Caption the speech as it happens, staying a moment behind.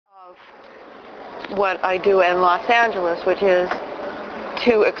What I do in Los Angeles, which is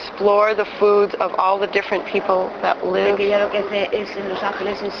to explore the foods of all the different people that live. Que ella lo que hace es en Los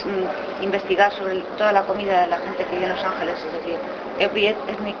Ángeles es investigar sobre toda la comida de la gente que vive en Los Ángeles, es decir, every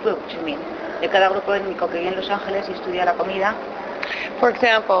ethnic group, I mean, de cada grupo étnico que vive en Los Ángeles y estudia la comida. For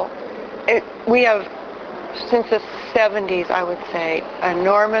example, we have, since the 70s, I would say, an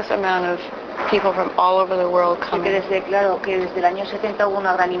enormous amount of people from all over the world coming. Claro, que desde el año 70 hubo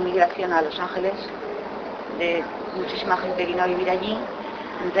una gran inmigración a Los Ángeles, de muchísima gente que vino a vivir allí.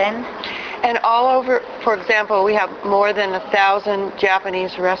 And all over, for example, we have more than 1,000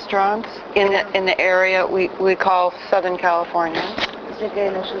 Japanese restaurants in the area we call Southern California. Sé que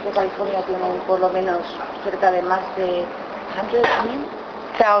en el sur de California tienen por lo menos cerca de más de 1,000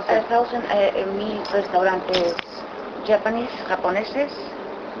 restaurantes japoneses.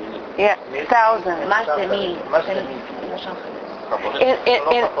 Yeah, 1,000. Más de 1,000 en Los Ángeles.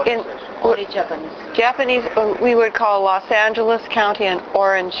 Japanese, we would call Los Angeles County and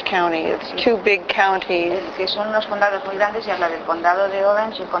Orange County. It's two big counties. Que son unos condados muy grandes y habla del condado de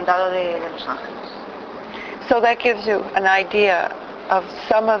Orange y el condado de Los Ángeles. So that gives you an idea of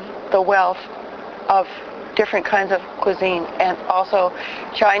some of the wealth of different kinds of cuisine, and also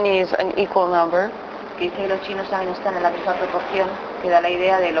Chinese an equal number. Dice que los chinos también están en la misma proporción, que da la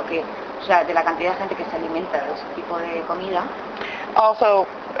idea de lo que, o sea, de la cantidad de gente que se alimenta de ese tipo de comida. Also,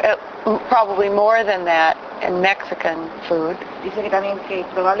 probably more than that in Mexican food. Dice que también que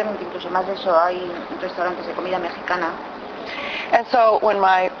probablemente incluso más de eso hay restaurantes de comida mexicana. And so when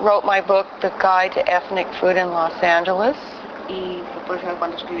I wrote my book, The Guide to Ethnic Food in Los Angeles, y por eso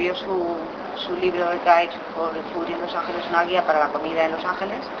cuando escribió su libro The Guide for the Food in Los Ángeles, una guía para la comida en Los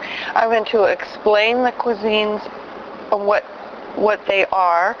Ángeles, I went to explain the cuisines and what they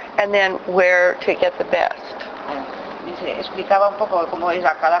are, and then where to get the best. Dice, explicaba un poco cómo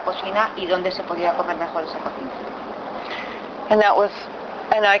era cada cocina y dónde se podía comer mejor esa cocina.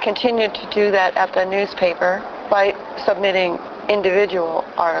 And I continued to do that at the newspaper by submitting individual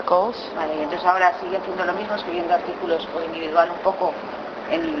articles. Vale, y entonces ahora sigue haciendo lo mismo, escribiendo artículos por individual un poco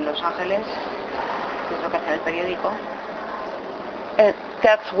en Los Ángeles, que es lo que hace en el periódico. And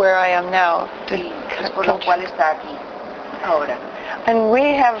that's where I am now. Y es por lo cual está aquí ahora. And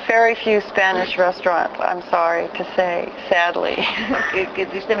we have very few Spanish restaurants, I'm sorry to say, sadly. que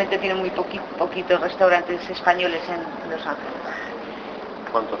tristemente tiene muy poquitos restaurantes españoles en Los Ángeles.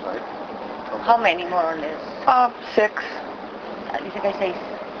 ¿Cuántos hay? How many, more or less? 6. Dice que hay 6.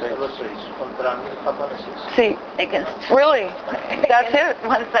 Solo 6 contra 1,000 japoneses. Sí. Really? That's it?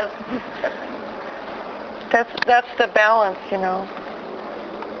 1,000. That's the balance, you know.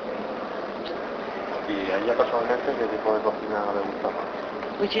 Y a ella personalmente, ¿qué tipo de cocina le gusta más?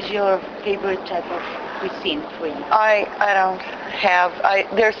 Which is your favorite type of cuisine for you? I don't have,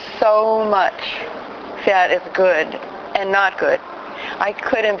 there's so much that is good and not good. I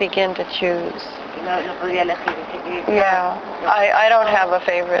couldn't begin to choose. No podría elegir. Yeah, I don't have a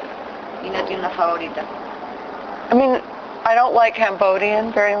favorite. Y no tiene una favorita. I mean, I don't like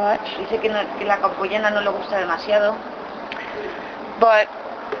Cambodian very much. Dice que la camboyana no le gusta demasiado. But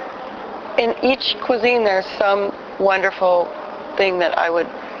in each cuisine there's some wonderful thing that I would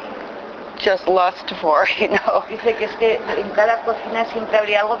just lust for, you know. Dice que es que en cada cocina siempre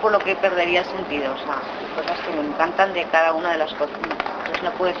habría algo por lo que perdería sentido, o sea, cosas que me encantan de cada una de las cocinas. Entonces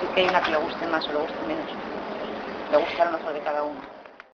no puedo decir que hay una que le guste más o le guste menos. Le gusta lo mejor de cada una.